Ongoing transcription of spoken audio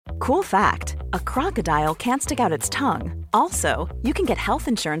Cool fact, a crocodile can't stick out its tongue. Also, you can get health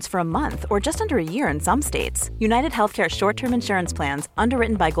insurance for a month or just under a year in some states. United Healthcare short-term insurance plans,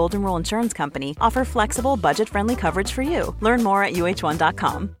 underwritten by Golden Rule Insurance Company, offer flexible, budget-friendly coverage for you. Learn more at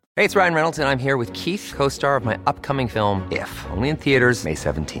uh1.com. Hey, it's Ryan Reynolds, and I'm here with Keith, co-star of my upcoming film, If, only in theaters May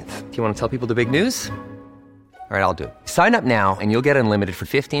 17th. Do you want to tell people the big news? All right, I'll do it. Sign up now and you'll get unlimited for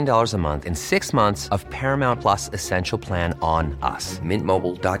 $15 a month and 6 months of Paramount Plus Essential Plan on us.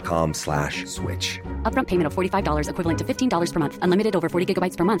 MintMobile.com/switch. Upfront payment of $45 equivalent to $15 per month. Unlimited over 40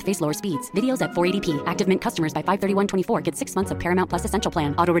 gigabytes per month. Face lower speeds. Videos at 480p. Active Mint customers by 531.24 get 6 months of Paramount Plus Essential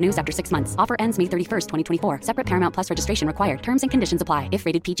Plan. Auto renews after 6 months. Offer ends May 31st, 2024. Separate Paramount Plus registration required. Terms and conditions apply if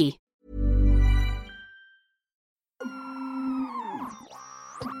rated PG.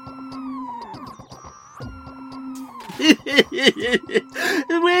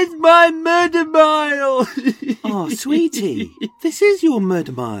 Where's my murder mile? Oh, sweetie, this is your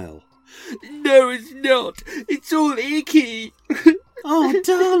murder mile. No, it's not. It's all icky. Oh,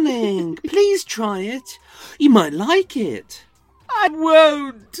 darling, please try it. You might like it. I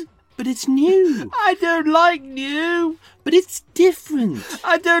won't. But it's new. I don't like new. But it's different.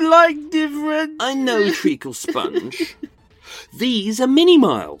 I don't like different. I know, Treacle Sponge. These are Mini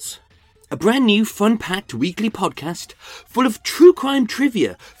Miles. A brand new, fun-packed weekly podcast full of true crime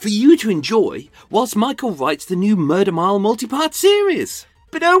trivia for you to enjoy whilst Michael writes the new Murder Mile multi-part series.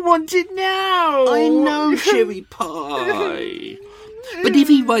 But I want it now. I know, Cherry Pie. But if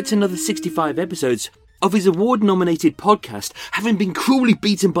he writes another 65 episodes of his award-nominated podcast, having been cruelly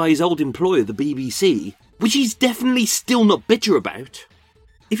beaten by his old employer, the BBC, which he's definitely still not bitter about,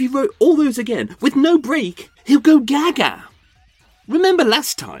 if he wrote all those again with no break, he'll go gaga. Remember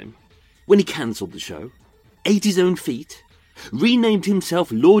last time? When he cancelled the show, ate his own feet, renamed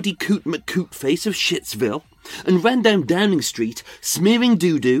himself Lordy Coot McCootface of Shitsville, and ran down Downing Street smearing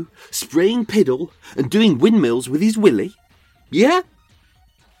doo-doo, spraying piddle, and doing windmills with his willy? Yeah?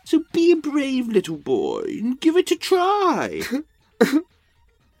 So be a brave little boy and give it a try.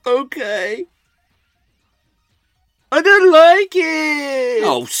 Okay. I don't like it.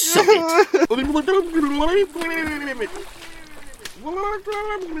 Oh, suck it.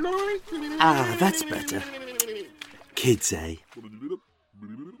 Ah, that's better. Kids, eh?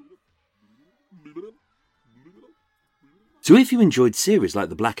 So if you enjoyed series like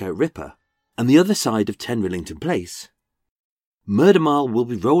The Blackout Ripper and The Other Side of 10 Rillington Place, Murder Mile will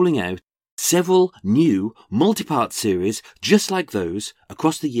be rolling out several new multi-part series just like those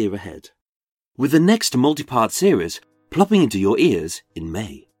across the year ahead, with the next multi-part series plopping into your ears in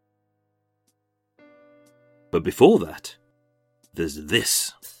May. But before that, there's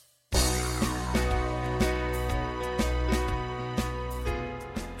this.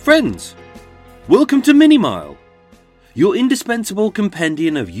 Friends, welcome to Mini Mile, your indispensable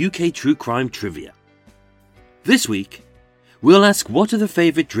compendium of UK true crime trivia. This week, we'll ask what are the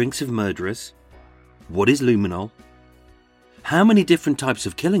favourite drinks of murderers? What is luminol? How many different types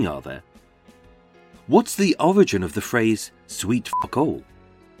of killing are there? What's the origin of the phrase sweet fuck all?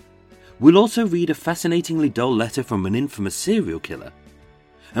 We'll also read a fascinatingly dull letter from an infamous serial killer,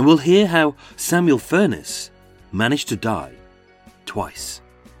 and we'll hear how Samuel Furness managed to die twice.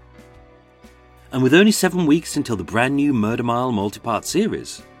 And with only 7 weeks until the brand new Murder Mile multi-part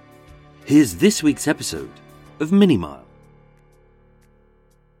series, here's this week's episode of Mini Mile.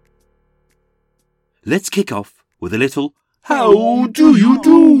 Let's kick off with a little How Do You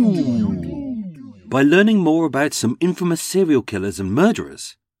Do? By learning more about some infamous serial killers and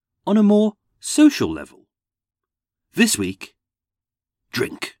murderers on a more social level. This week,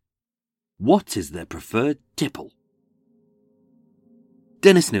 drink. What is their preferred tipple?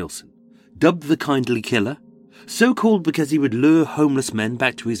 Dennis Nilsen, dubbed the Kindly Killer, so called because he would lure homeless men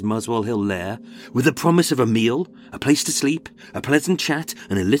back to his Muswell Hill lair with the promise of a meal, a place to sleep, a pleasant chat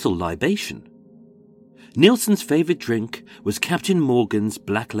and a little libation. Nilsen's favourite drink was Captain Morgan's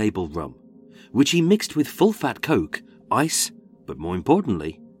Black Label rum, which he mixed with full-fat Coke, ice, but more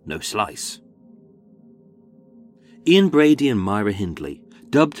importantly, no slice. Ian Brady and Myra Hindley,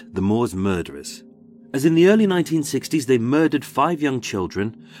 dubbed the Moors Murderers, as in the early 1960s they murdered 5 young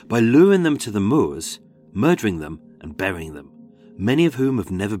children by luring them to the moors, murdering them and burying them, many of whom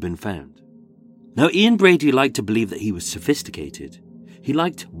have never been found. Now Ian Brady liked to believe that he was sophisticated. He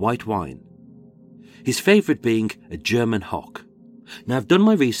liked white wine, his favourite being a German Hock. Now I've done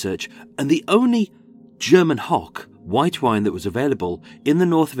my research, and the only German Hock white wine that was available in the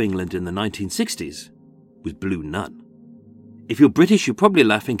north of England in the 1960s was Blue Nun. If you're British, you're probably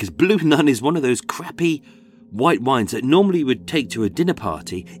laughing because Blue Nun is one of those crappy white wines that normally you would take to a dinner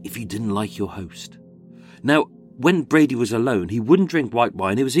party if you didn't like your host. Now, when Brady was alone, he wouldn't drink white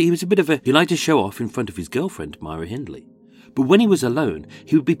wine. He liked to show off in front of his girlfriend, Myra Hindley. But when he was alone,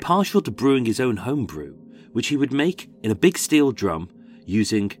 he would be partial to brewing his own home brew, which he would make in a big steel drum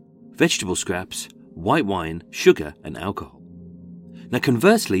using vegetable scraps, white wine, sugar and alcohol. Now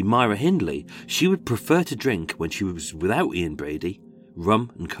conversely, Myra Hindley, she would prefer to drink, when she was without Ian Brady,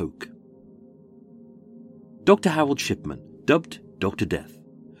 rum and coke. Dr. Harold Shipman, dubbed Dr. Death,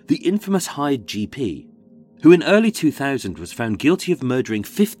 the infamous Hyde GP, who in early 2000 was found guilty of murdering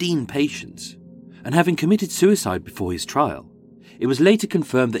 15 patients and having committed suicide before his trial. It was later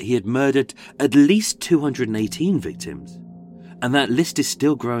confirmed that he had murdered at least 218 victims, and that list is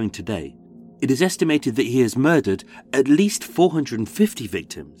still growing today. It is estimated that he has murdered at least 450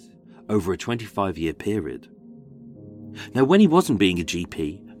 victims over a 25-year period. Now, when he wasn't being a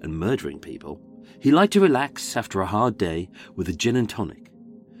GP and murdering people, he liked to relax after a hard day with a gin and tonic.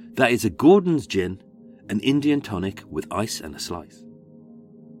 That is a Gordon's gin, an Indian tonic with ice and a slice.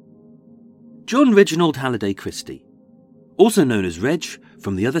 John Reginald Halliday Christie, also known as Reg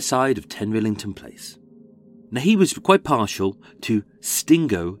from the other side of 10 Rillington Place. Now, he was quite partial to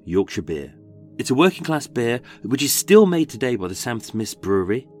Stingo Yorkshire beer. It's a working class beer which is still made today by the Sam Smith's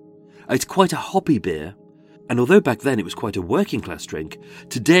Brewery. It's quite a hoppy beer, and although back then it was quite a working class drink,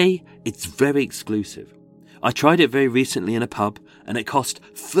 today it's very exclusive. I tried it very recently in a pub and it cost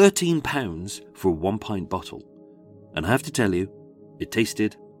 £13 for a 1 pint bottle. And I have to tell you, it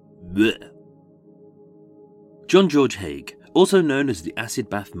tasted bleh. John George Haigh, also known as the Acid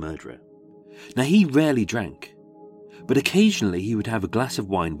Bath Murderer. Now, he rarely drank, but occasionally he would have a glass of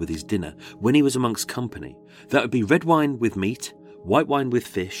wine with his dinner when he was amongst company. That would be red wine with meat, white wine with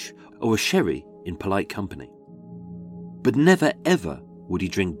fish, or a sherry in polite company. But never ever would he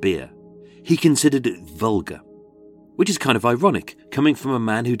drink beer. He considered it vulgar, which is kind of ironic, coming from a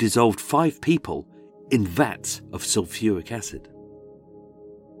man who dissolved 5 people in vats of sulphuric acid.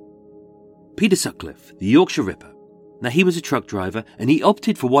 Peter Sutcliffe, the Yorkshire Ripper. Now, he was a truck driver and he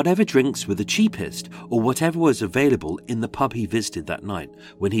opted for whatever drinks were the cheapest or whatever was available in the pub he visited that night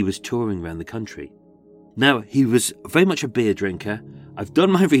when he was touring around the country. Now, he was very much a beer drinker. I've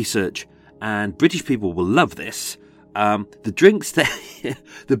done my research and British people will love this. The drinks that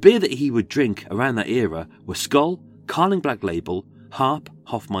the beer that he would drink around that era were Skoll, Carling Black Label, Harp,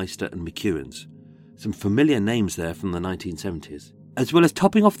 Hofmeister and McEwan's. Some familiar names there from the 1970s. As well as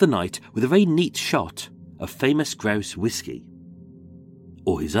topping off the night with a very neat shot of famous Grouse whiskey.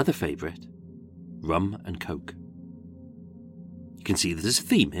 Or his other favourite, rum and coke. You can see there's a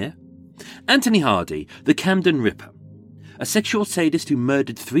theme here. Anthony Hardy, the Camden Ripper. A sexual sadist who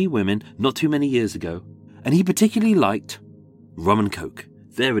murdered 3 women not too many years ago. And he particularly liked rum and coke.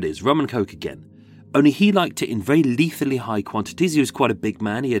 There it is, rum and coke again. Only he liked it in very lethally high quantities. He was quite a big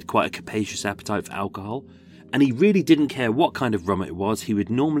man. He had quite a capacious appetite for alcohol. And he really didn't care what kind of rum it was. He would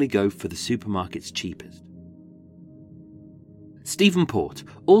normally go for the supermarket's cheapest. Stephen Port,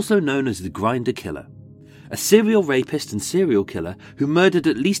 also known as the Grinder Killer. A serial rapist and serial killer who murdered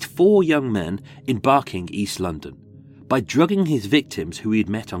at least 4 young men in Barking, East London, by drugging his victims who he had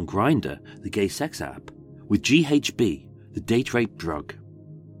met on Grindr, the gay sex app, with GHB, the date rape drug.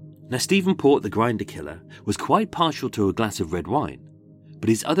 Now, Stephen Port, the Grinder Killer, was quite partial to a glass of red wine, but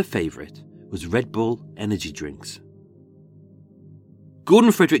his other favourite was Red Bull energy drinks.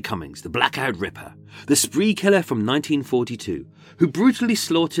 Gordon Frederick Cummings, the Blackout Ripper, the spree killer from 1942, who brutally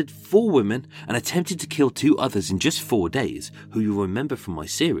slaughtered 4 women and attempted to kill 2 others in just 4 days, who you'll remember from my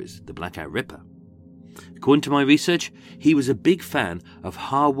series, The Blackout Ripper. According to my research, he was a big fan of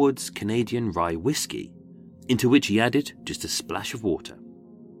Harwood's Canadian Rye Whiskey, into which he added just a splash of water.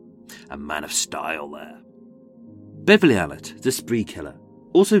 A man of style there. Beverly Allett, the spree killer,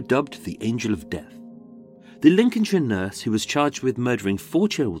 also dubbed the Angel of Death. The Lincolnshire nurse who was charged with murdering 4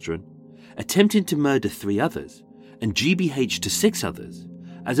 children, attempting to murder 3 others, and GBH to 6 others,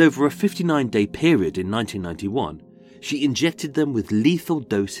 as over a 59-day period in 1991, she injected them with lethal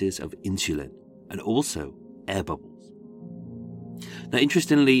doses of insulin and also air bubbles. Now,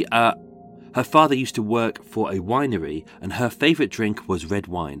 interestingly, her father used to work for a winery and her favourite drink was red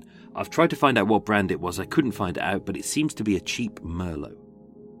wine. I've tried to find out what brand it was, I couldn't find it out, but it seems to be a cheap Merlot.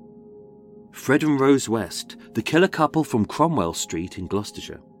 Fred and Rose West, the killer couple from Cromwell Street in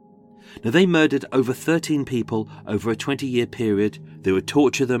Gloucestershire. Now, they murdered over 13 people over a 20-year period. They would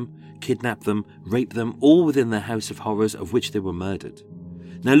torture them, kidnap them, rape them, all within their house of horrors of which they were murdered.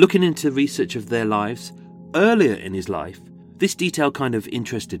 Now, looking into research of their lives, earlier in his life, this detail kind of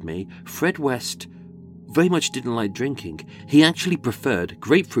interested me. Fred West very much didn't like drinking. He actually preferred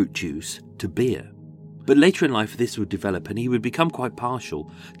grapefruit juice to beer. But later in life this would develop and he would become quite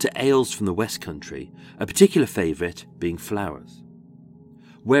partial to ales from the West Country, a particular favourite being flowers.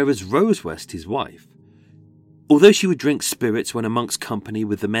 Whereas Rose West, his wife, although she would drink spirits when amongst company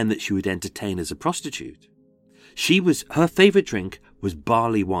with the men that she would entertain as a prostitute, her favourite drink was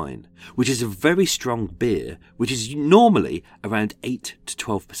barley wine, which is a very strong beer, which is normally around 8 to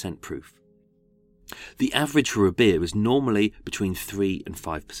 12% proof. The average for a beer is normally between 3 and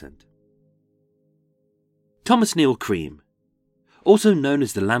 5%. Thomas Neal Cream, also known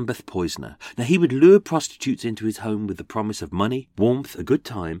as the Lambeth Poisoner. Now, he would lure prostitutes into his home with the promise of money, warmth, a good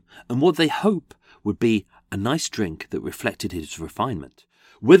time, and what they hope would be a nice drink that reflected his refinement,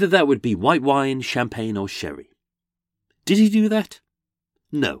 whether that would be white wine, champagne, or sherry. Did he do that?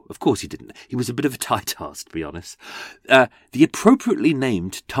 No, of course he didn't. He was a bit of a tight ass, to be honest. The appropriately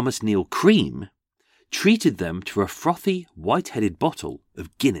named Thomas Neal Cream treated them to a frothy, white-headed bottle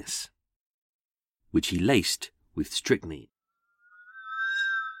of Guinness, which he laced with strychnine.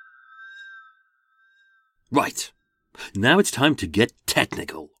 Right, now it's time to get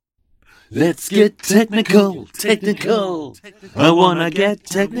technical. Let's get technical. I wanna get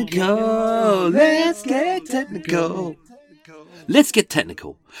technical. Let's get technical. Let's get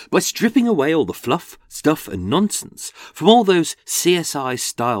technical by stripping away all the fluff, stuff and nonsense from all those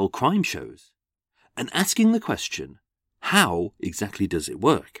CSI-style crime shows and asking the question, how exactly does it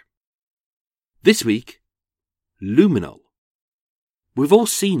work? This week, luminol. We've all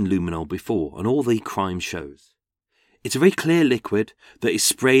seen luminol before on all the crime shows. It's a very clear liquid that is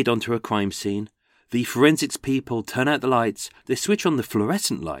sprayed onto a crime scene. The forensics people turn out the lights, they switch on the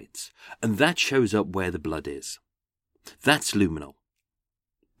fluorescent lights, and that shows up where the blood is. That's luminol.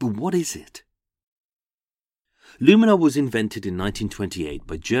 But what is it? Luminol was invented in 1928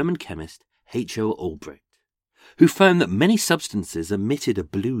 by German chemist H.O. Albrecht, who found that many substances emitted a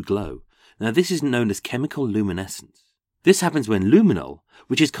blue glow. Now, this is known as chemical luminescence. This happens when luminol,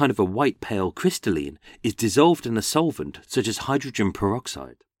 which is kind of a white pale crystalline, is dissolved in a solvent such as hydrogen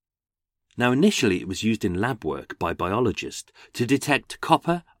peroxide. Now, initially it was used in lab work by biologists to detect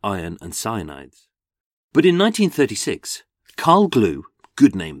copper, iron and cyanides. But in 1936, Carl Glue,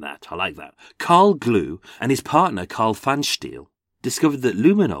 good name that, I like that, Carl Glue and his partner Carl Pfannstiel discovered that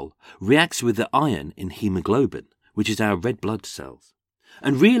luminol reacts with the iron in hemoglobin, which is our red blood cells.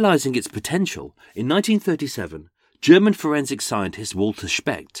 And realizing its potential, in 1937, German forensic scientist Walter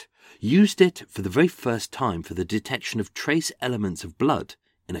Specht used it for the very first time for the detection of trace elements of blood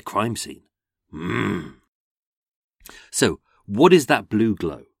in a crime scene. So, what is that blue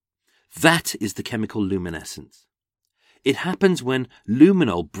glow? That is the chemical luminescence. It happens when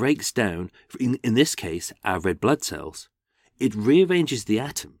luminol breaks down, in this case, our red blood cells. It rearranges the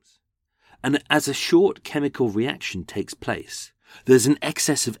atoms, and as a short chemical reaction takes place, there's an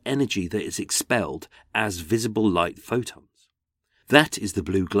excess of energy that is expelled as visible light photons. That is the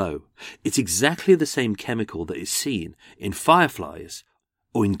blue glow. It's exactly the same chemical that is seen in fireflies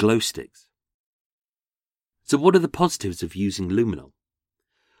or in glow sticks. So what are the positives of using luminol?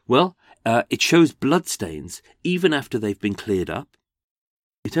 Well, it shows blood stains even after they've been cleared up.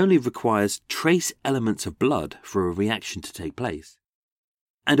 It only requires trace elements of blood for a reaction to take place.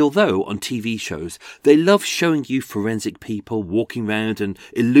 And although on TV shows they love showing you forensic people walking around and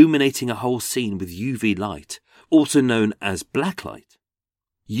illuminating a whole scene with UV light, also known as blacklight,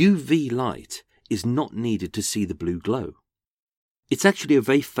 UV light is not needed to see the blue glow. It's actually a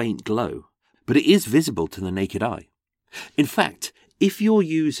very faint glow, but it is visible to the naked eye. In fact, if you're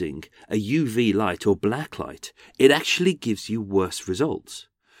using a UV light or blacklight, it actually gives you worse results.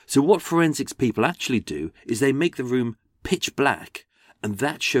 So what forensics people actually do is they make the room pitch black, and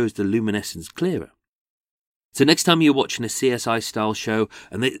that shows the luminescence clearer. So next time you're watching a CSI style show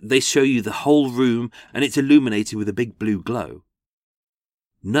and they show you the whole room and it's illuminated with a big blue glow,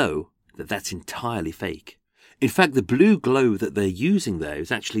 know that that's entirely fake. In fact, the blue glow that they're using there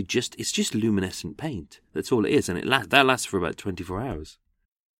is actually just luminescent paint. That's all it is, and that lasts for about 24 hours.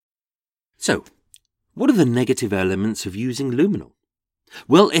 So, what are the negative elements of using luminol?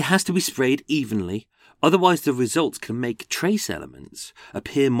 Well, it has to be sprayed evenly, otherwise the results can make trace elements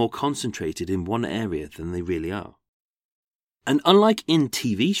appear more concentrated in one area than they really are. And unlike in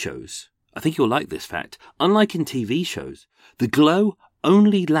TV shows, I think you'll like this fact, unlike in TV shows, the glow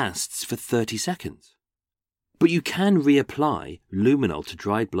only lasts for 30 seconds. But you can reapply luminol to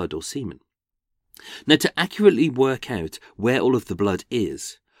dried blood or semen. Now, to accurately work out where all of the blood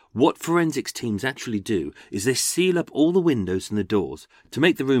is, what forensics teams actually do is they seal up all the windows and the doors to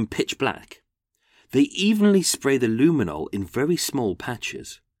make the room pitch black. They evenly spray the luminol in very small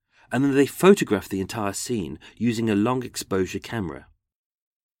patches, and then they photograph the entire scene using a long exposure camera.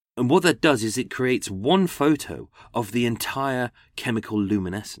 And what that does is it creates one photo of the entire chemical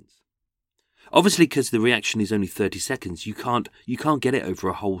luminescence. Obviously, because the reaction is only 30 seconds, you can't get it over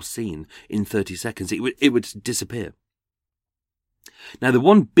a whole scene in 30 seconds. It would disappear. Now, the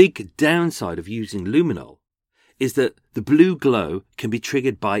one big downside of using luminol is that the blue glow can be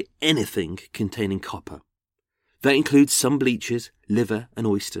triggered by anything containing copper. That includes some bleaches, liver and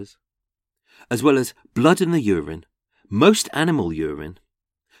oysters, as well as blood in the urine, most animal urine,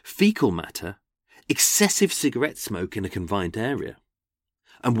 fecal matter, excessive cigarette smoke in a confined area,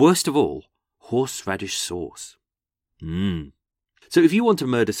 and worst of all, horseradish sauce. So if you want to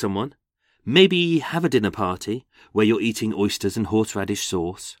murder someone, maybe have a dinner party where you're eating oysters and horseradish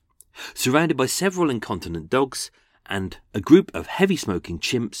sauce, surrounded by several incontinent dogs and a group of heavy-smoking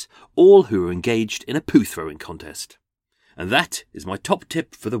chimps, all who are engaged in a poo-throwing contest. And that is my top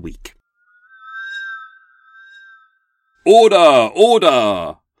tip for the week. Order!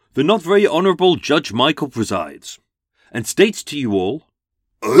 Order! The not very honourable Judge Michael presides, and states to you all,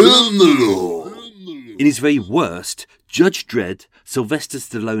 I am the law. In his very worst Judge Dredd Sylvester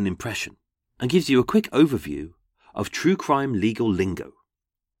Stallone impression, and gives you a quick overview of true crime legal lingo.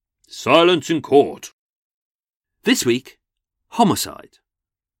 Silence in court. This week, homicide.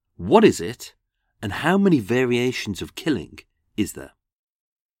 What is it, and how many variations of killing is there?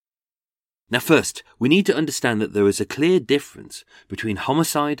 Now first, we need to understand that there is a clear difference between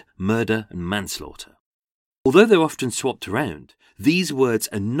homicide, murder and manslaughter. Although they're often swapped around, these words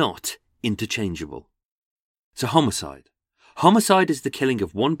are not interchangeable. So homicide. Homicide is the killing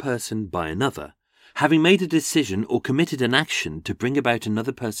of one person by another, having made a decision or committed an action to bring about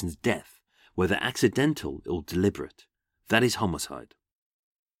another person's death, whether accidental or deliberate. That is homicide.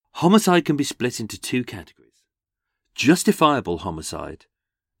 Homicide can be split into two categories: justifiable homicide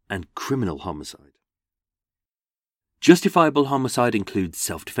and criminal homicide. Justifiable homicide includes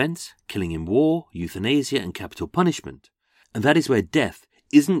self-defense, killing in war, euthanasia and capital punishment, and that is where death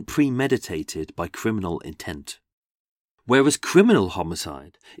isn't premeditated by criminal intent. Whereas criminal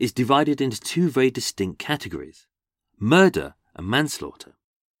homicide is divided into two very distinct categories: murder and manslaughter.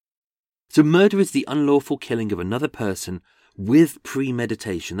 So murder is the unlawful killing of another person with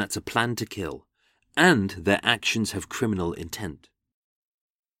premeditation, that's a plan to kill, and their actions have criminal intent.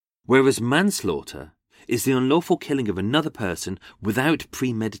 Whereas manslaughter is the unlawful killing of another person without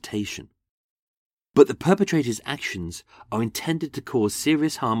premeditation. But the perpetrator's actions are intended to cause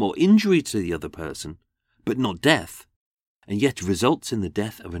serious harm or injury to the other person, but not death, and yet results in the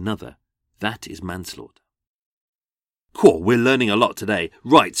death of another. That is manslaughter. Cool, we're learning a lot today.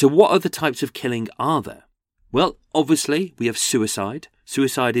 Right, so what other types of killing are there? Well, obviously, we have suicide.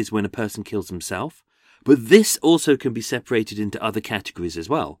 Suicide is when a person kills himself, but this also can be separated into other categories as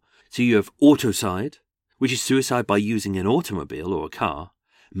well. So you have autocide, which is suicide by using an automobile or a car,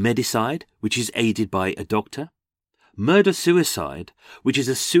 medicide, which is aided by a doctor, murder-suicide, which is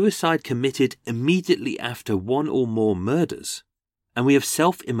a suicide committed immediately after one or more murders, and we have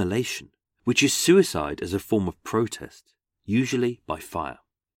self-immolation, which is suicide as a form of protest, usually by fire.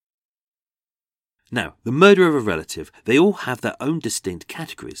 Now, the murder of a relative, they all have their own distinct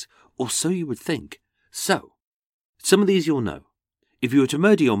categories, or so you would think. So, some of these you'll know. If you were to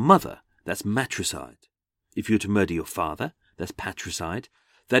murder your mother, that's matricide. If you were to murder your father, that's patricide.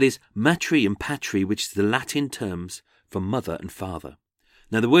 That is matri and patri, which is the Latin terms for mother and father.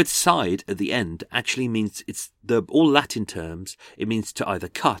 Now, the word side at the end actually means all Latin terms. It means to either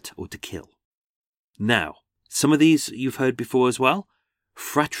cut or to kill. Now, some of these you've heard before as well.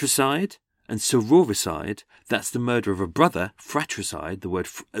 Fratricide and sororicide, that's the murder of a brother. Fratricide, the word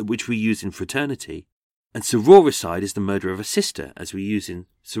which we use in fraternity. And sororicide is the murder of a sister, as we use in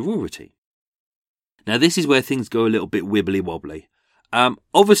sorority. Now, this is where things go a little bit wibbly-wobbly.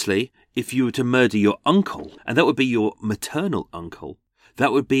 Obviously, if you were to murder your uncle, and that would be your maternal uncle,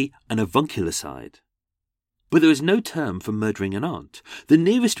 that would be an avuncularcide. But there is no term for murdering an aunt. The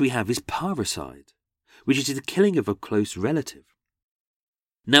nearest we have is parricide, which is the killing of a close relative.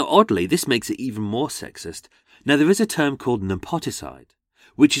 Now, oddly, this makes it even more sexist. Now, there is a term called nepoticide,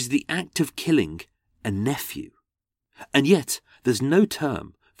 which is the act of killing a nephew. And yet, there's no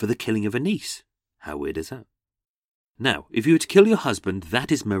term for the killing of a niece. How weird is that? Now, if you were to kill your husband,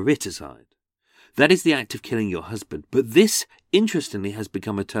 that is mariticide. That is the act of killing your husband. But this, interestingly, has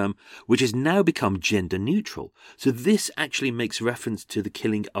become a term which has now become gender neutral. So this actually makes reference to the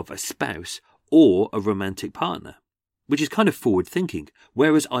killing of a spouse or a romantic partner, which is kind of forward-thinking.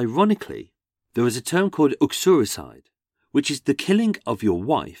 Whereas, ironically, there is a term called uxoricide, which is the killing of your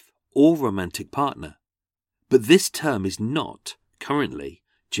wife or romantic partner. But this term is not, currently,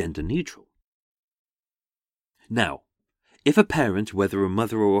 gender neutral. Now, If a parent, whether a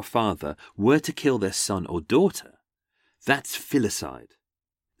mother or a father, were to kill their son or daughter, that's filicide.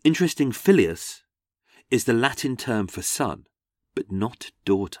 Interesting, filius is the Latin term for son, but not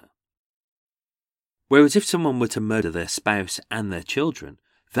daughter. Whereas if someone were to murder their spouse and their children,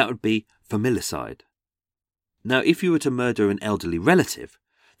 that would be familicide. Now, if you were to murder an elderly relative,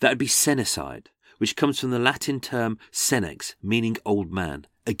 that would be senicide, which comes from the Latin term senex, meaning old man.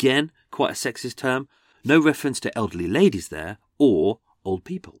 Again, quite a sexist term, no reference to elderly ladies there, or old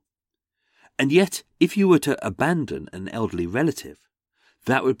people. And yet, if you were to abandon an elderly relative,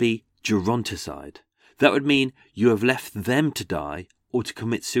 that would be geronticide. That would mean you have left them to die, or to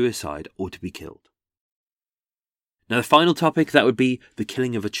commit suicide, or to be killed. Now, the final topic, that would be the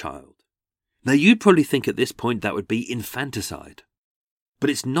killing of a child. Now, you'd probably think at this point that would be infanticide. But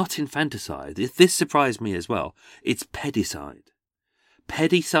it's not infanticide. This surprised me as well. It's pedicide.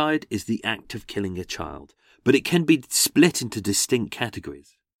 Pedicide is the act of killing a child, but it can be split into distinct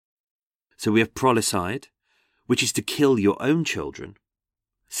categories. So we have prolicide, which is to kill your own children.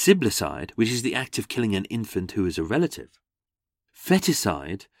 Siblicide, which is the act of killing an infant who is a relative.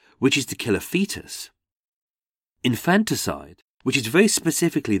 Feticide, which is to kill a fetus. Infanticide, which is very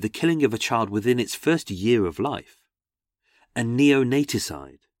specifically the killing of a child within its first year of life. And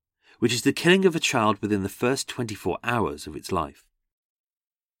neonaticide, which is the killing of a child within the first 24 hours of its life.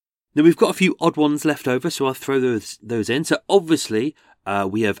 Now, we've got a few odd ones left over, so I'll throw those in. So obviously,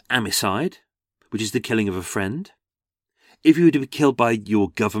 we have amicide, which is the killing of a friend. If you were to be killed by your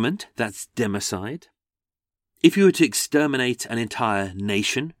government, that's democide. If you were to exterminate an entire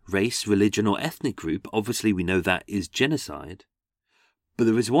nation, race, religion, or ethnic group, obviously we know that is genocide. But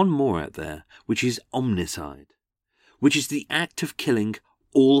there is one more out there, which is omnicide, which is the act of killing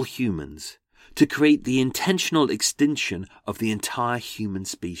all humans to create the intentional extinction of the entire human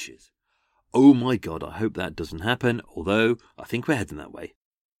species. Oh my God, I hope that doesn't happen, although I think we're heading that way.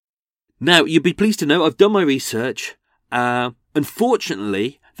 Now, you'd be pleased to know I've done my research.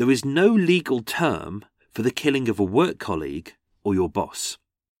 Unfortunately, there is no legal term for the killing of a work colleague or your boss.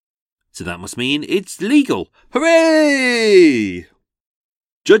 So that must mean it's legal. Hooray!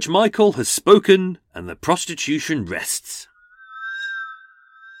 Judge Michael has spoken and the prostitution rests.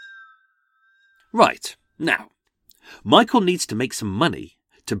 Right, now, Michael needs to make some money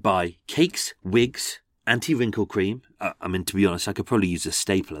to buy cakes, wigs, anti-wrinkle cream. To be honest, I could probably use a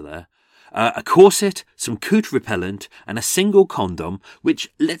stapler there. A corset, some coot repellent, and a single condom,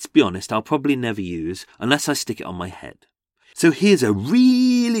 which, let's be honest, I'll probably never use unless I stick it on my head. So here's a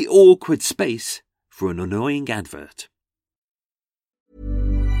really awkward space for an annoying advert.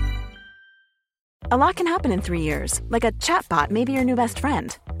 A lot can happen in 3 years, like a chatbot may be your new best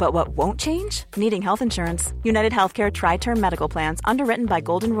friend. But what won't change? Needing health insurance. United Healthcare Tri-Term Medical Plans, underwritten by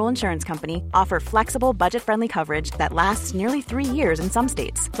Golden Rule Insurance Company, offer flexible, budget-friendly coverage that lasts nearly 3 years in some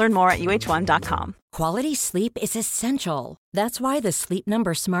states. Learn more at uh1.com. Quality sleep is essential. That's why the Sleep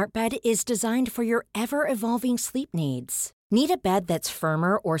Number Smart Bed is designed for your ever-evolving sleep needs. Need a bed that's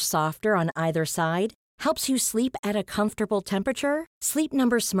firmer or softer on either side? Helps you sleep at a comfortable temperature? Sleep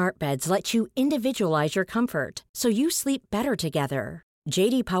Number Smart Beds let you individualize your comfort, so you sleep better together.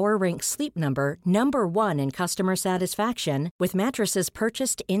 J.D. Power ranks Sleep Number number 1 in customer satisfaction with mattresses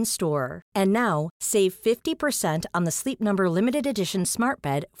purchased in-store. And now, save 50% on the Sleep Number Limited Edition Smart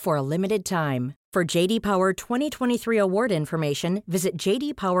Bed for a limited time. For J.D. Power 2023 award information, visit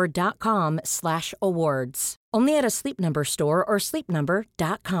jdpower.com/awards. Only at a Sleep Number store or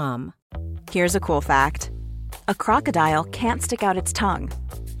sleepnumber.com. Here's a cool fact. A crocodile can't stick out its tongue.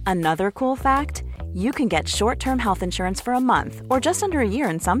 Another cool fact, you can get short-term health insurance for a month or just under a year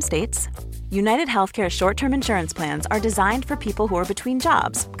in some states. United Healthcare short-term insurance plans are designed for people who are between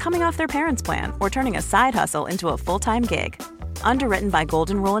jobs, coming off their parents' plan, or turning a side hustle into a full-time gig. Underwritten by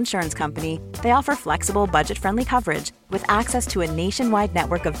Golden Rule Insurance Company, they offer flexible, budget-friendly coverage with access to a nationwide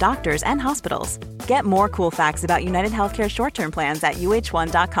network of doctors and hospitals. Get more cool facts about United Healthcare short-term plans at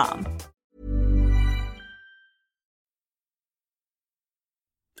uh1.com.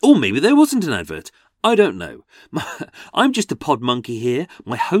 Or maybe there wasn't an advert. I don't know. I'm just a pod monkey here.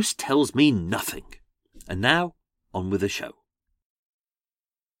 My host tells me nothing. And now, on with the show.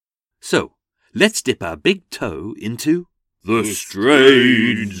 So, let's dip our big toe into the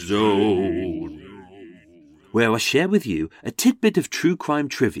Strange Zone, where I share with you a tidbit of true crime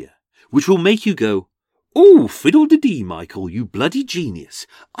trivia, which will make you go, "Oh, fiddle-de-dee, Michael, you bloody genius.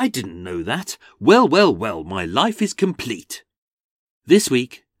 I didn't know that. Well, well, well, my life is complete." This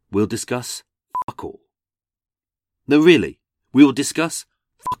week, we'll discuss fuck all. No, really, we will discuss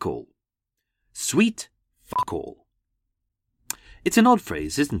fuck all. Sweet fuck all. It's an odd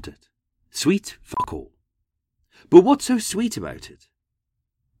phrase, isn't it? Sweet fuck all. But what's so sweet about it?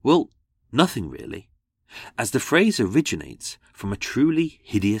 Well, nothing really, as the phrase originates from a truly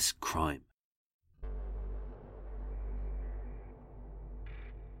hideous crime.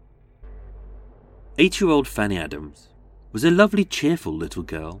 Eight-year-old Fanny Adams was a lovely, cheerful little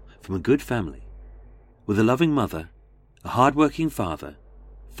girl from a good family, with a loving mother, a hard-working father,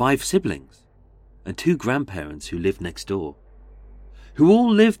 5 siblings, and 2 grandparents who lived next door, who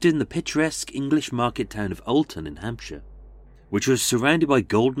all lived in the picturesque English market town of Alton in Hampshire, which was surrounded by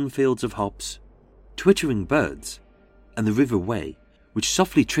golden fields of hops, twittering birds, and the River Wey, which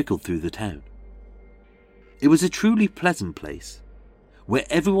softly trickled through the town. It was a truly pleasant place, where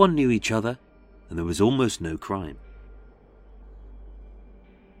everyone knew each other and there was almost no crime.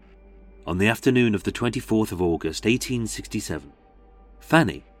 On the afternoon of the 24th of August 1867,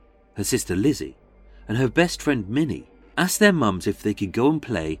 Fanny, her sister Lizzie, and her best friend Minnie asked their mums if they could go and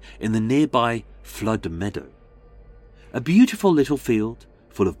play in the nearby Flood Meadow, a beautiful little field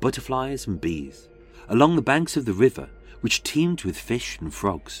full of butterflies and bees, along the banks of the river which teemed with fish and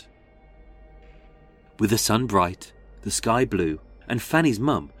frogs. With the sun bright, the sky blue, and Fanny's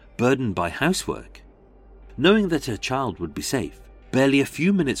mum burdened by housework, knowing that her child would be safe, barely a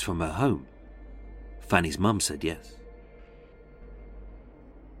few minutes from her home, Fanny's mum said yes.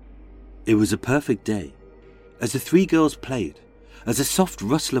 It was a perfect day, as the 3 girls played, as a soft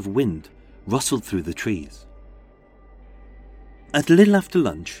rustle of wind rustled through the trees. At a little after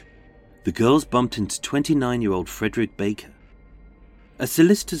lunch, the girls bumped into 29-year-old Frederick Baker, a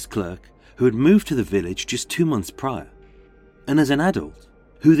solicitor's clerk who had moved to the village just 2 months prior, and as an adult,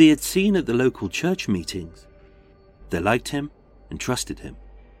 who they had seen at the local church meetings, they liked him and trusted him.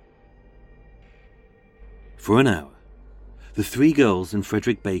 For an hour, the 3 girls and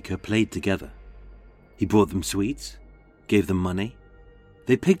Frederick Baker played together. He brought them sweets, gave them money,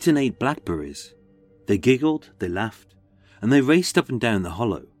 they picked and ate blackberries, they giggled, they laughed, and they raced up and down the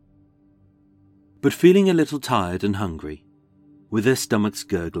hollow. But feeling a little tired and hungry, with their stomachs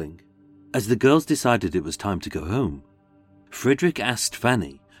gurgling, as the girls decided it was time to go home, Frederick asked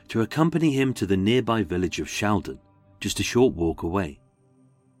Fanny to accompany him to the nearby village of Shaldon, just a short walk away.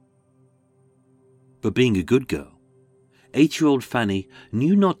 But being a good girl, 8-year-old Fanny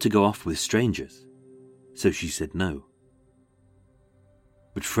knew not to go off with strangers, so she said no.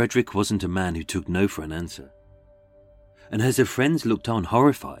 But Frederick wasn't a man who took no for an answer, and as her friends looked on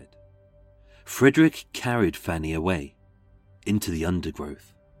horrified, Frederick carried Fanny away into the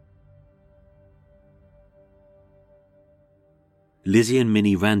undergrowth. Lizzie and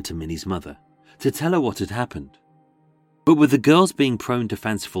Minnie ran to Minnie's mother to tell her what had happened, but with the girls being prone to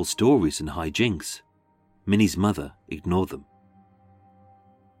fanciful stories and hijinks, Minnie's mother ignored them.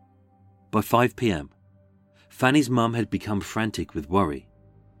 By 5 p.m, Fanny's mum had become frantic with worry.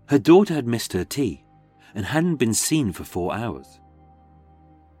 Her daughter had missed her tea and hadn't been seen for 4 hours.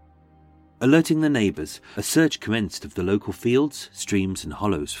 Alerting the neighbours, a search commenced of the local fields, streams and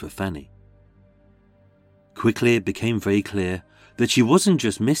hollows for Fanny. Quickly it became very clear that she wasn't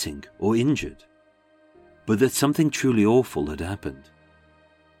just missing or injured, but that something truly awful had happened.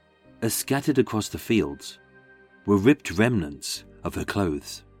 As scattered across the fields were ripped remnants of her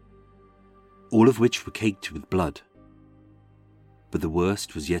clothes, all of which were caked with blood. But the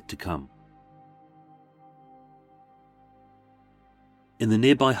worst was yet to come. In the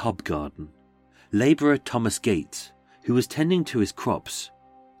nearby hob garden, labourer Thomas Gates, who was tending to his crops,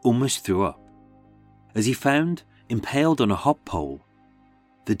 almost threw up, as he found, impaled on a hop pole,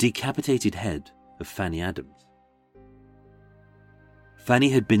 the decapitated head of Fanny Adams. Fanny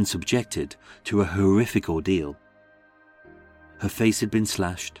had been subjected to a horrific ordeal. Her face had been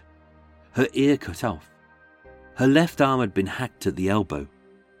slashed, her ear cut off, her left arm had been hacked at the elbow,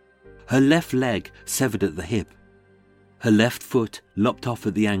 her left leg severed at the hip, her left foot lopped off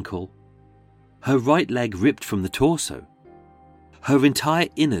at the ankle, her right leg ripped from the torso, her entire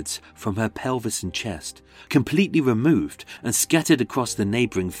innards from her pelvis and chest completely removed and scattered across the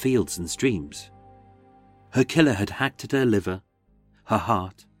neighbouring fields and streams. Her killer had hacked at her liver, her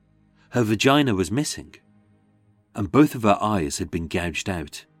heart, her vagina was missing, and both of her eyes had been gouged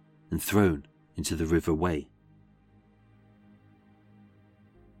out and thrown into the River Wey.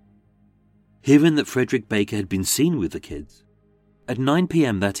 Hearing that Frederick Baker had been seen with the kids, at 9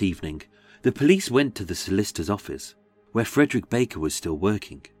 p.m. that evening, the police went to the solicitor's office, where Frederick Baker was still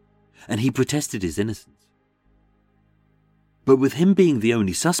working, and he protested his innocence. But with him being the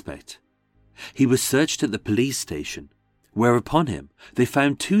only suspect, he was searched at the police station, where upon him they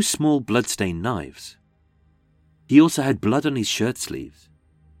found 2 small blood-stained knives. He also had blood on his shirt sleeves.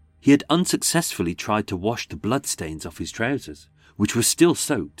 He had unsuccessfully tried to wash the blood stains off his trousers, which were still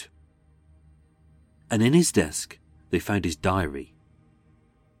soaked. and in his desk they found his diary,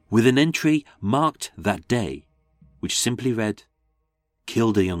 with an entry marked that day, which simply read,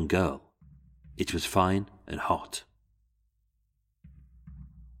 "Killed a young girl. It was fine and hot."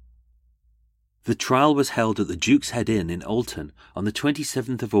 The trial was held at the Duke's Head Inn in Alton on the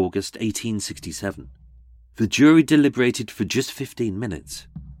 27th of August 1867. The jury deliberated for just 15 minutes,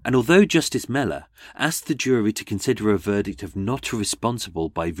 and although Justice Mellor asked the jury to consider a verdict of not responsible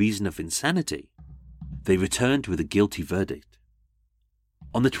by reason of insanity, they returned with a guilty verdict.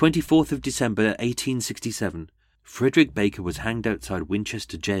 On the 24th of December 1867, Frederick Baker was hanged outside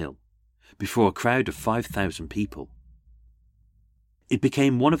Winchester Jail before a crowd of 5,000 people. It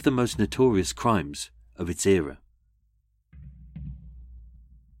became one of the most notorious crimes of its era.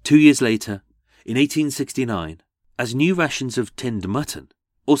 2 years later, in 1869, as new rations of tinned mutton,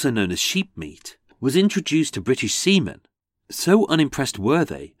 also known as sheep meat, was introduced to British seamen, so unimpressed were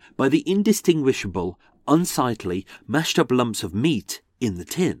they by the indistinguishable, unsightly, mashed-up lumps of meat in the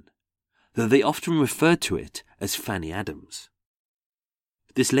tin, that they often referred to it as Fanny Adams.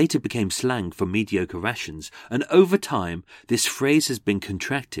 This later became slang for mediocre rations, and over time this phrase has been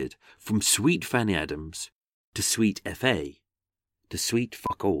contracted from Sweet Fanny Adams to Sweet F.A. to Sweet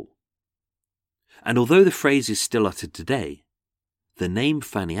Fuck All. And although the phrase is still uttered today, the name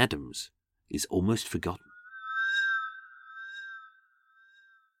Fanny Adams is almost forgotten.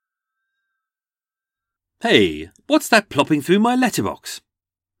 Hey, what's that plopping through my letterbox?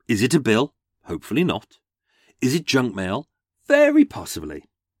 Is it a bill? Hopefully not. Is it junk mail? Very possibly.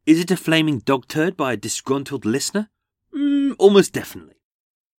 Is it a flaming dog turd by a disgruntled listener? Almost definitely.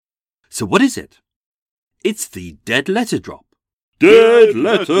 So what is it? It's the Dead Letter Drop. Dead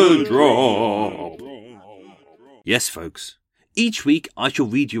Letter Drop. Yes, folks. Each week I shall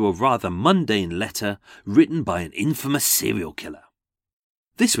read you a rather mundane letter written by an infamous serial killer.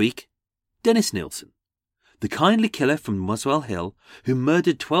 This week, Dennis Nilsen, the kindly killer from Muswell Hill who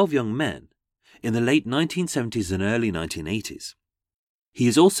murdered 12 young men in the late 1970s and early 1980s. He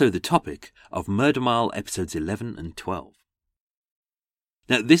is also the topic of Murder Mile episodes 11 and 12.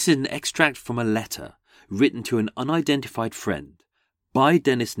 Now, this is an extract from a letter written to an unidentified friend by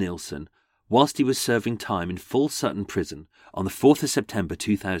Dennis Nilsen whilst he was serving time in Full Sutton Prison on the 4th of September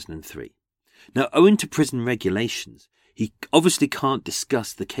 2003. Now, owing to prison regulations, he obviously can't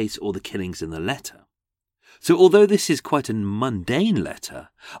discuss the case or the killings in the letter. So although this is quite a mundane letter,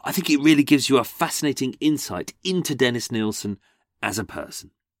 I think it really gives you a fascinating insight into Dennis Nilsen as a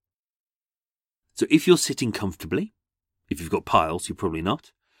person. So if you're sitting comfortably, if you've got piles, you're probably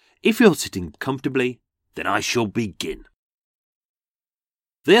not. If you're sitting comfortably, then I shall begin.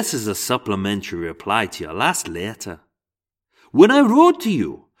 This is a supplementary reply to your last letter. When I wrote to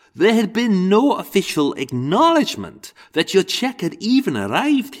you, there had been no official acknowledgement that your cheque had even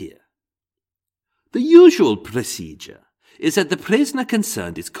arrived here. The usual procedure is that the prisoner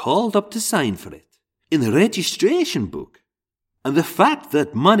concerned is called up to sign for it in the registration book, and the fact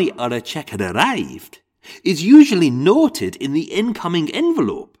that money or a cheque had arrived is usually noted in the incoming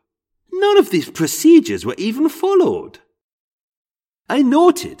envelope. None of these procedures were even followed. I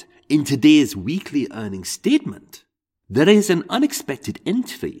noted in today's weekly earnings statement there is an unexpected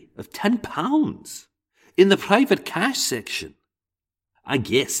entry of £10 in the private cash section. I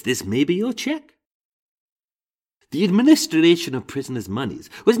guess this may be your cheque. The administration of prisoners' monies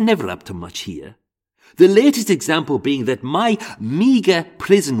was never up to much here. The latest example being that my meagre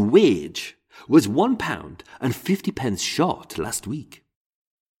prison wage was £1.50 short last week.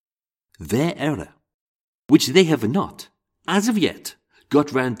 Their error, which they have not, as of yet,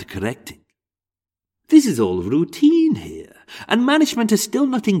 got round to correcting. This is all routine here, and management has still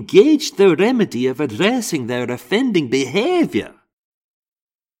not engaged the remedy of addressing their offending behaviour.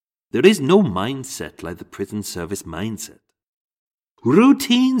 There is no mindset like the prison service mindset.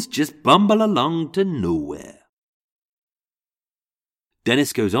 Routines just bumble along to nowhere.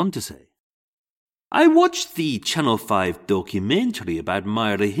 Dennis goes on to say, I watched the Channel 5 documentary about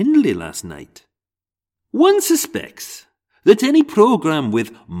Myra Hindley last night. One suspects that any programme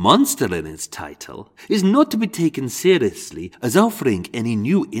with monster in its title is not to be taken seriously as offering any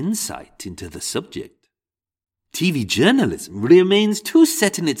new insight into the subject. TV journalism remains too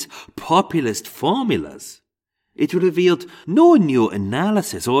set in its populist formulas. It revealed no new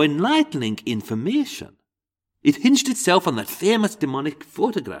analysis or enlightening information. It hinged itself on that famous demonic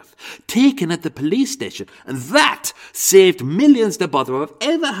photograph taken at the police station, and that saved millions the bother of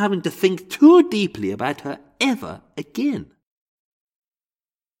ever having to think too deeply about her ever again.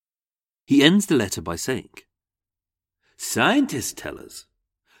 He ends the letter by saying, Scientists tell us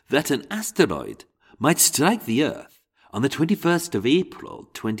that an asteroid might strike the Earth on the 21st of April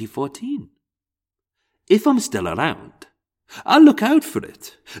 2014. if I'm still around, I'll look out for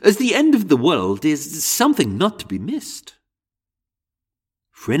it, as the end of the world is something not to be missed.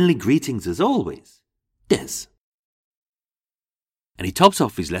 Friendly greetings as always, Des. And he tops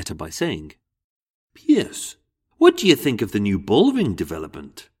off his letter by saying, P.S. What do you think of the new Bullring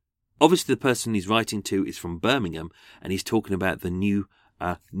development? Obviously the person he's writing to is from Birmingham, and he's talking about the new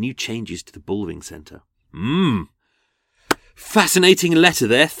changes to the Bullring Centre. Fascinating letter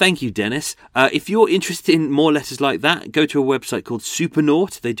there. Thank you, Dennis. If you're interested in more letters like that, go to a website called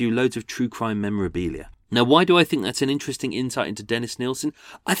Supernaut. They do loads of true crime memorabilia. Now, why do I think that's an interesting insight into Dennis Nilsen?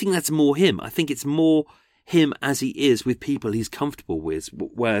 I think that's more him. I think it's more him as he is with people he's comfortable with,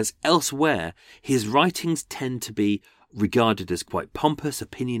 whereas elsewhere, his writings tend to be regarded as quite pompous,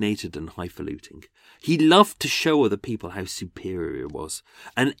 opinionated and highfalutin. He loved to show other people how superior he was.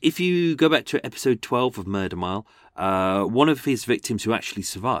 And if you go back to episode 12 of Murder Mile, one of his victims who actually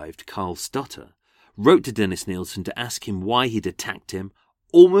survived, Carl Stutter, wrote to Dennis Nilsen to ask him why he'd attacked him,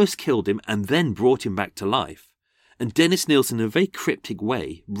 almost killed him, and then brought him back to life. And Dennis Nilsen, in a very cryptic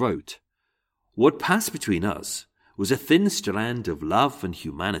way, wrote, "What passed between us was a thin strand of love and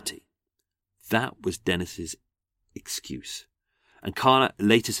humanity." That was Dennis's excuse. And Carla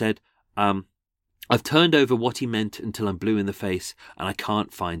later said, I've turned over what he meant until I'm blue in the face and I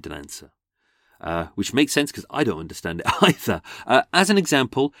can't find an answer. Which makes sense because I don't understand it either. As an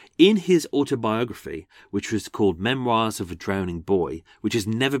example, in his autobiography, which was called Memoirs of a Drowning Boy, which has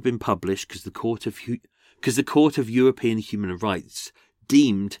never been published because the Court of European Human Rights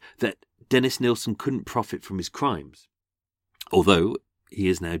deemed that Dennis Nilsen couldn't profit from his crimes. Although he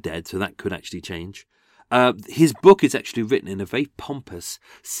is now dead, so that could actually change. His book is actually written in a very pompous,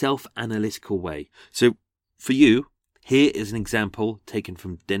 self-analytical way. So, for you, here is an example taken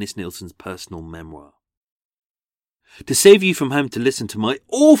from Dennis Nilsen's personal memoir. To save you from having to listen to my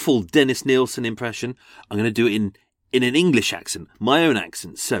awful Dennis Nilsen impression, I'm going to do it in an English accent, my own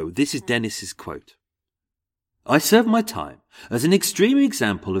accent. So, this is Dennis's quote. "I serve my time as an extreme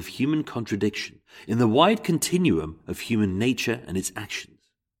example of human contradiction in the wide continuum of human nature and its actions.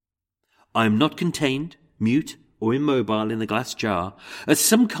 I am not contained, mute, or immobile in a glass jar as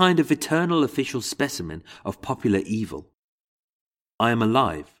some kind of eternal official specimen of popular evil. I am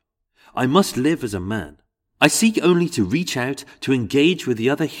alive. I must live as a man. I seek only to reach out to engage with the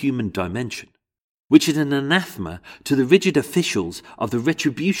other human dimension, which is an anathema to the rigid officials of the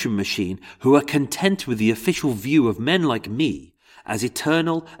retribution machine who are content with the official view of men like me as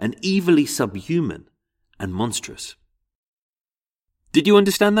eternal and evilly subhuman and monstrous." Did you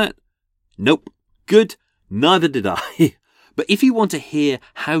understand that? Nope. Good. Neither did I. But if you want to hear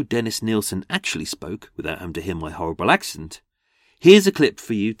how Dennis Nilsen actually spoke, without having to hear my horrible accent, here's a clip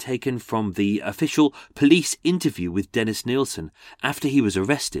for you taken from the official police interview with Dennis Nilsen after he was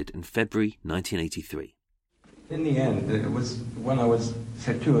arrested in February 1983. In the end, it was when I was,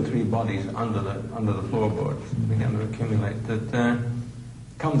 say, 2 or 3 bodies under the floorboards began to accumulate that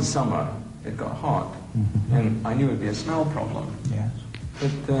come the summer, it got hot, and I knew it would be a smell problem. Yes.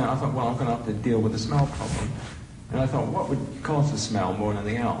 But I thought, well, I'm going to have to deal with the smell problem. And I thought, what would cause the smell more than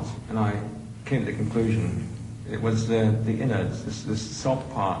anything else? And I came to the conclusion it was the innards, the soft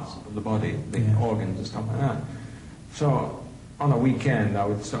parts of the body, the organs and stuff like that. So on a weekend, I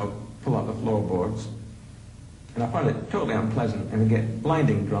would sort of pull out the floorboards, and I found it totally unpleasant, and I'd get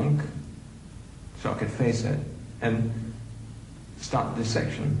blinding drunk, so I could face it, and start the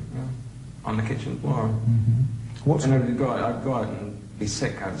dissection on the kitchen floor. And I'd go out and be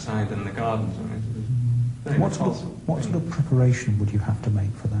sick outside in the gardens. What sort of preparation would you have to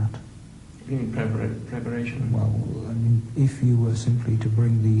make for that? What do you mean preparation? Well, I mean, if you were simply to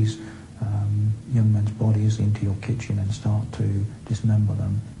bring these young men's bodies into your kitchen and start to dismember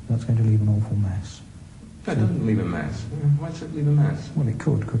them, that's going to leave an awful mess. It doesn't leave a mess. Why does it leave a mess? Well, it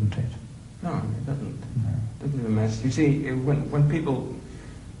could, couldn't it? No, it doesn't. No. It doesn't leave a mess. You see, when people,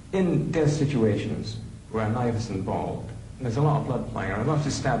 in death situations where a knife is involved, there's a lot of blood flying around. I'd love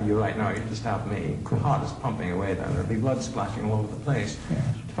to stab you right now, you have to stab me. The heart is pumping away down, there'll be blood splashing all over the place. Yes.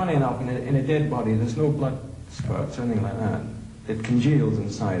 Funny enough, in a dead body, there's no blood spurts or anything like that. It congeals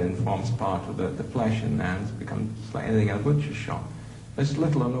inside and forms part of the flesh in there, and it becomes like anything in a butcher's shop. There's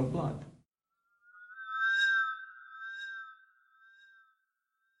little or no blood.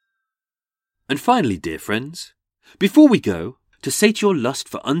 And finally, dear friends, before we go, to sate your lust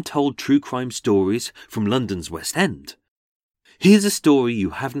for untold true crime stories from London's West End, here's a story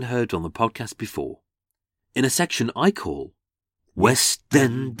you haven't heard on the podcast before, in a section I call West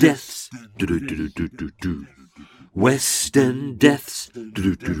End Deaths. West End Deaths.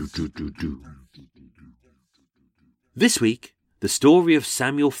 This week, the story of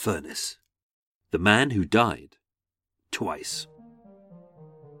Samuel Furness. the man who died twice.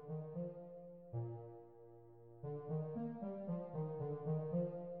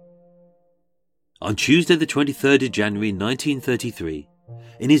 On Tuesday the 23rd of January 1933,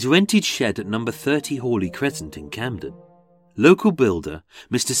 in his rented shed at number 30 Hawley Crescent in Camden, local builder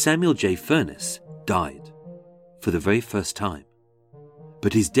Mr. Samuel J. Furness died for the very first time.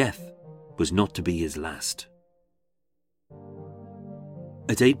 But his death was not to be his last.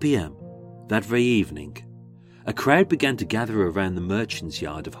 At 8 p.m. that very evening, a crowd began to gather around the merchant's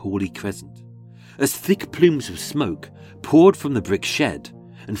yard of Hawley Crescent, as thick plumes of smoke poured from the brick shed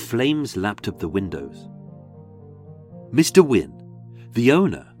and flames lapped up the windows. Mr. Wynne, the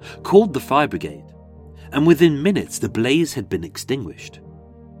owner, called the fire brigade, and within minutes the blaze had been extinguished.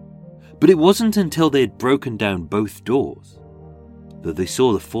 But it wasn't until they had broken down both doors that they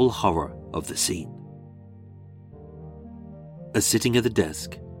saw the full horror of the scene. As sitting at the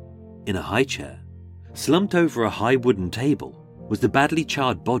desk, in a high chair, slumped over a high wooden table, was the badly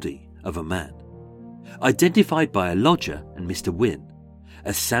charred body of a man, identified by a lodger and Mr. Wynne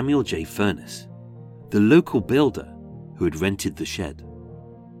as Samuel J. Furness, the local builder who had rented the shed.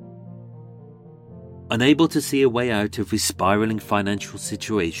 Unable to see a way out of his spiralling financial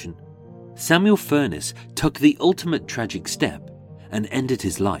situation, Samuel Furness took the ultimate tragic step and ended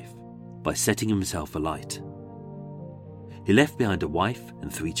his life by setting himself alight. He left behind a wife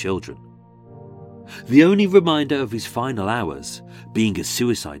and 3 children, the only reminder of his final hours being a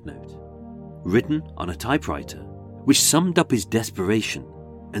suicide note, written on a typewriter, which summed up his desperation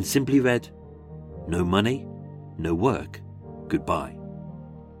and simply read, "No money, no work, goodbye."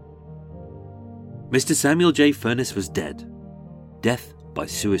 Mr. Samuel J. Furness was dead, death by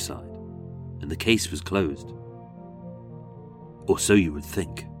suicide, and the case was closed. Or so you would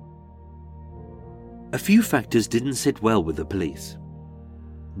think. A few factors didn't sit well with the police.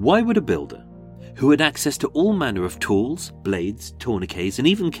 Why would a builder, who had access to all manner of tools, blades, tourniquets, and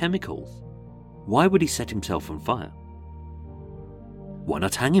even chemicals, why would he set himself on fire? Why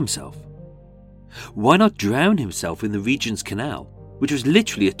not hang himself? Why not drown himself in the Regent's Canal, which was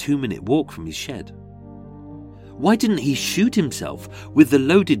literally a 2-minute walk from his shed? Why didn't he shoot himself with the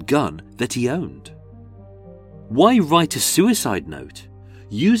loaded gun that he owned? Why write a suicide note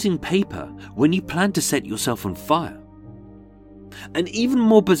using paper when you plan to set yourself on fire? And even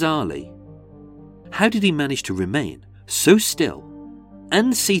more bizarrely, how did he manage to remain so still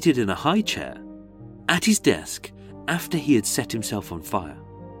and seated in a high chair at his desk after he had set himself on fire?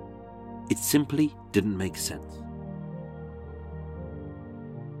 It simply didn't make sense.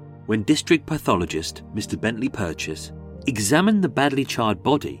 When district pathologist Mr. Bentley Purchase examined the badly charred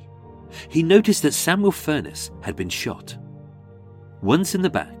body, he noticed that Samuel Furness had been shot, once in the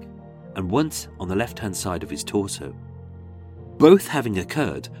back and once on the left-hand side of his torso, both having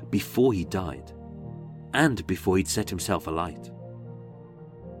occurred before he died and before he'd set himself alight.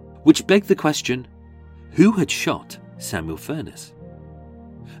 Which begged the question, who had shot Samuel Furness?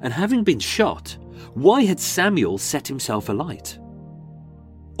 And having been shot, why had Samuel set himself alight?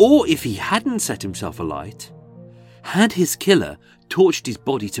 Or if he hadn't set himself alight, had his killer torched his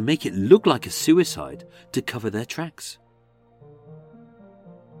body to make it look like a suicide to cover their tracks?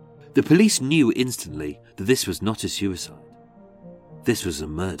 The police knew instantly that this was not a suicide. This was a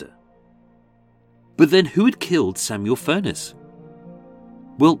murder. But then who had killed Samuel Furness?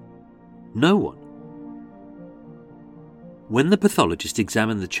 Well, no one. When the pathologist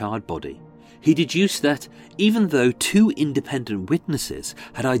examined the charred body, he deduced that even though 2 independent witnesses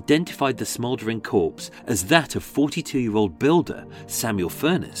had identified the smouldering corpse as that of 42-year-old builder Samuel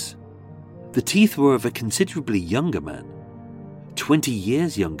Furness, the teeth were of a considerably younger man, 20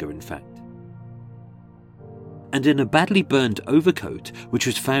 years younger in fact. And in a badly burned overcoat which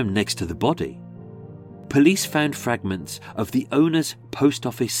was found next to the body, police found fragments of the owner's post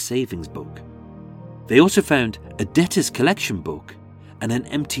office savings book. They also found a debtor's collection book and an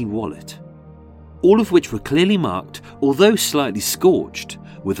empty wallet, all of which were clearly marked, although slightly scorched,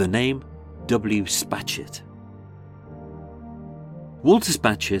 with the name W. Spatchett. Walter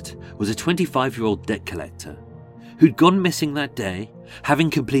Spatchett was a 25-year-old debt collector who'd gone missing that day, having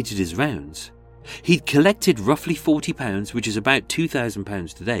completed his rounds. He'd collected roughly £40, which is about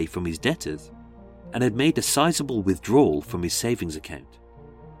 £2,000 today, from his debtors, and had made a sizable withdrawal from his savings account,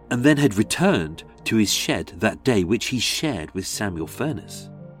 and then had returned to his shed that day, which he shared with Samuel Furness,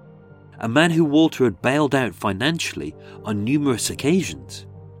 a man who Walter had bailed out financially on numerous occasions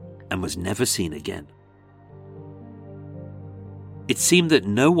and was never seen again. It seemed that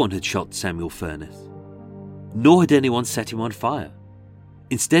no one had shot Samuel Furness, nor had anyone set him on fire.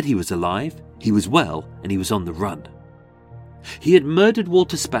 Instead, he was alive, he was well, and he was on the run. He had murdered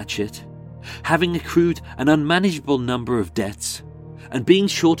Walter Spatchett, having accrued an unmanageable number of debts, and being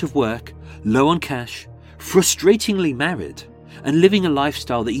short of work, low on cash, frustratingly married, and living a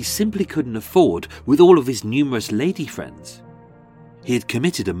lifestyle that he simply couldn't afford with all of his numerous lady friends. He had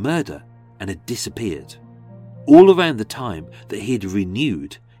committed a murder and had disappeared, all around the time that he had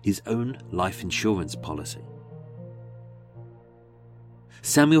renewed his own life insurance policy.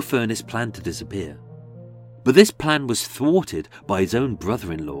 Samuel Furness planned to disappear, but this plan was thwarted by his own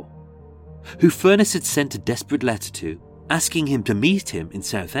brother-in-law, who Furness had sent a desperate letter to, asking him to meet him in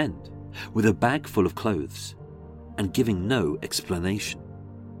Southend with a bag full of clothes and giving no explanation.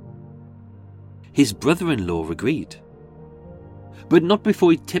 His brother-in-law agreed, but not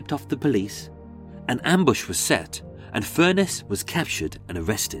before he tipped off the police. An ambush was set and Furness was captured and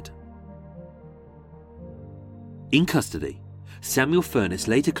arrested. In custody, Samuel Furness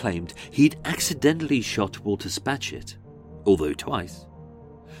later claimed he'd accidentally shot Walter Spatchett, although twice,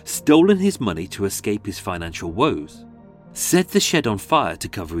 stolen his money to escape his financial woes, set the shed on fire to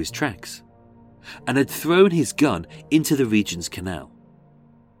cover his tracks, and had thrown his gun into the Regent's Canal.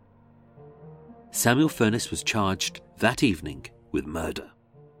 Samuel Furness was charged that evening with murder.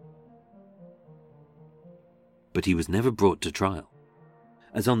 But he was never brought to trial,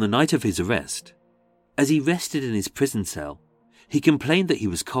 as on the night of his arrest, as he rested in his prison cell, he complained that he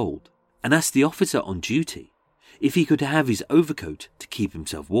was cold and asked the officer on duty if he could have his overcoat to keep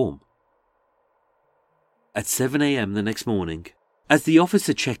himself warm. At 7 a.m. the next morning, as the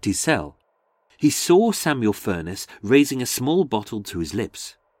officer checked his cell, he saw Samuel Furness raising a small bottle to his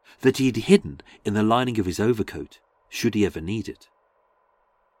lips that he had hidden in the lining of his overcoat should he ever need it.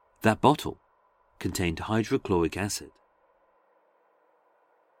 That bottle contained hydrochloric acid.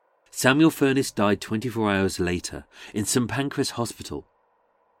 Samuel Furness died 24 hours later in St Pancras Hospital,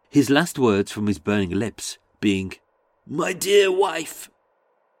 his last words from his burning lips being, "My dear wife."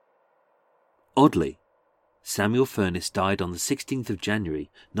 Oddly, Samuel Furness died on the 16th of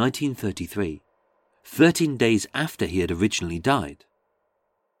January 1933, 13 days after he had originally died.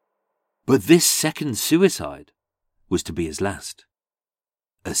 But this second suicide was to be his last,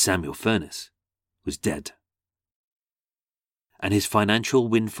 as Samuel Furness was dead. And his financial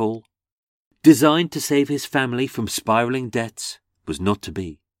windfall, designed to save his family from spiralling debts, was not to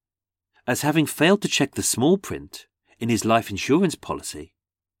be, as having failed to check the small print in his life insurance policy,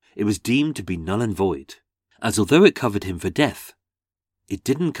 it was deemed to be null and void, as although it covered him for death, it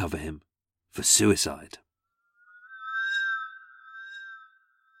didn't cover him for suicide.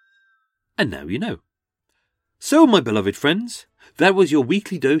 And now you know. So, my beloved friends, that was your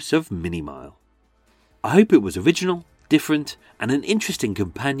weekly dose of Minimile. I hope it was original, different, and an interesting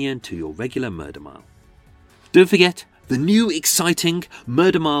companion to your regular Murder Mile. Don't forget, the new exciting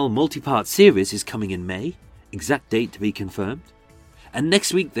Murder Mile multi-part series is coming in May, exact date to be confirmed, and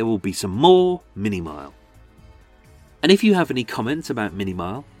next week there will be some more Minimile. And if you have any comments about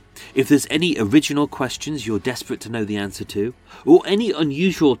Minimile, if there's any original questions you're desperate to know the answer to, or any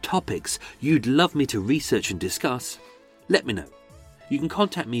unusual topics you'd love me to research and discuss, let me know. You can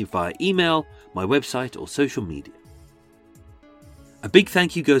contact me via email, my website, or social media. A big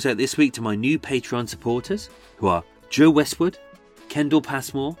thank you goes out this week to my new Patreon supporters, who are Joe Westwood, Kendall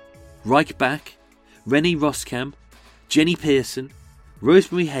Passmore, Reich Back, Rennie Roskam, Jenny Pearson,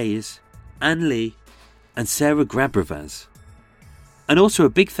 Rosemary Hayes, Anne Lee, and Sarah Grabravaz. And also a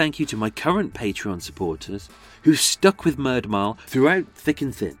big thank you to my current Patreon supporters who've stuck with Murder Mile throughout thick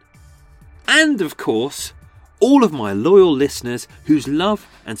and thin. And of course, all of my loyal listeners whose love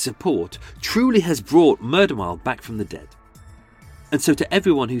and support truly has brought Murder Mile back from the dead. And so to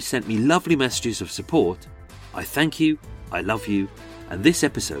everyone who sent me lovely messages of support, I thank you, I love you, and this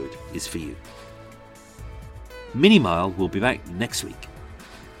episode is for you. Minimile will be back next week.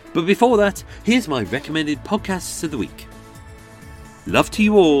 But before that, here's my recommended podcasts of the week. Love to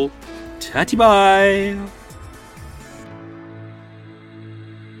you all. Tatty bye.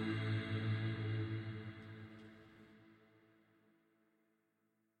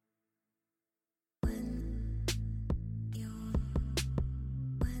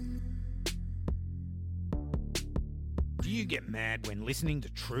 Do you get mad when listening to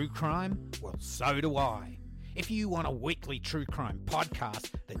true crime? Well, so do I. If you want a weekly true crime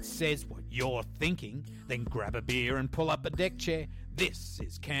podcast that says what you're thinking, then grab a beer and pull up a deck chair. This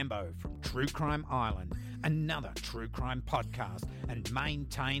is Cambo from True Crime Island, another true crime podcast, and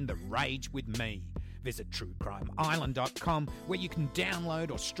maintain the rage with me. Visit truecrimeisland.com where you can download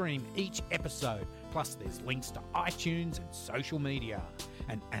or stream each episode, plus there's links to iTunes and social media.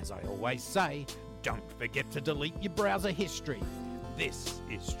 And as I always say, don't forget to delete your browser history. This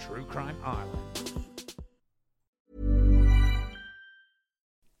is True Crime Island.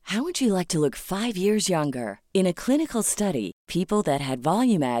 How would you like to look 5 years younger? In a clinical study, people that had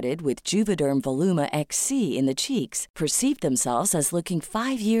volume added with Juvederm Voluma XC in the cheeks perceived themselves as looking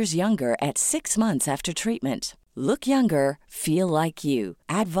 5 years younger at 6 months after treatment. Look younger, feel like you.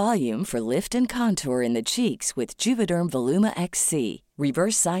 Add volume for lift and contour in the cheeks with Juvederm Voluma XC.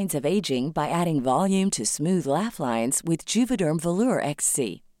 Reverse signs of aging by adding volume to smooth laugh lines with Juvederm Volure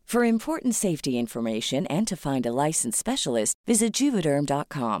XC. For important safety information and to find a licensed specialist, visit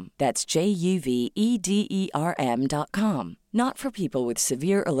Juvederm.com. That's JUVEDERM.com. Not for people with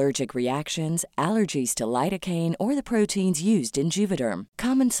severe allergic reactions, allergies to lidocaine, or the proteins used in Juvederm.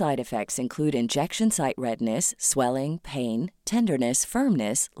 Common side effects include injection site redness, swelling, pain, tenderness,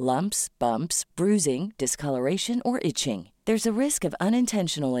 firmness, lumps, bumps, bruising, discoloration, or itching. There's a risk of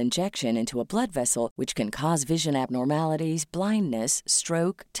unintentional injection into a blood vessel, which can cause vision abnormalities, blindness,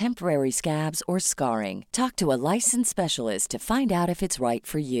 stroke, temporary scabs, or scarring. Talk to a licensed specialist to find out if it's right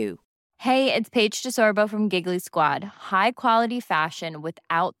for you. Hey, it's Paige DeSorbo from Giggly Squad. High quality fashion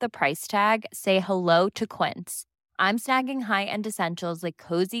without the price tag. Say hello to Quince. I'm snagging high-end essentials like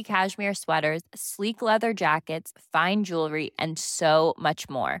cozy cashmere sweaters, sleek leather jackets, fine jewelry, and so much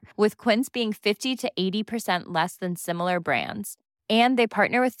more. With Quince being 50 to 80% less than similar brands. And they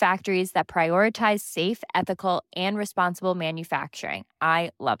partner with factories that prioritize safe, ethical, and responsible manufacturing. I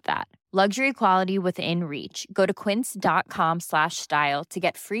love that. Luxury quality within reach. Go to quince.com/style to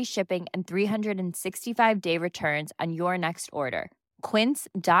get free shipping and 365-day returns on your next order.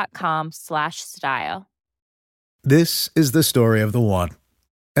 Quince.com/style. This is the story of the one.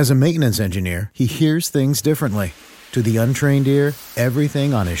 As a maintenance engineer, he hears things differently. To the untrained ear,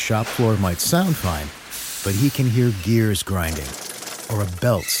 everything on his shop floor might sound fine, but he can hear gears grinding or a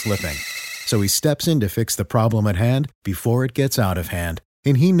belt slipping. So he steps in to fix the problem at hand before it gets out of hand.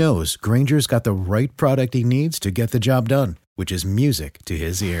 And he knows Grainger's got the right product he needs to get the job done, which is music to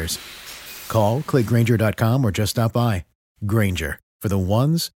his ears. Call, click Grainger.com, or just stop by. Grainger, for the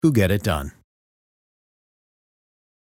ones who get it done.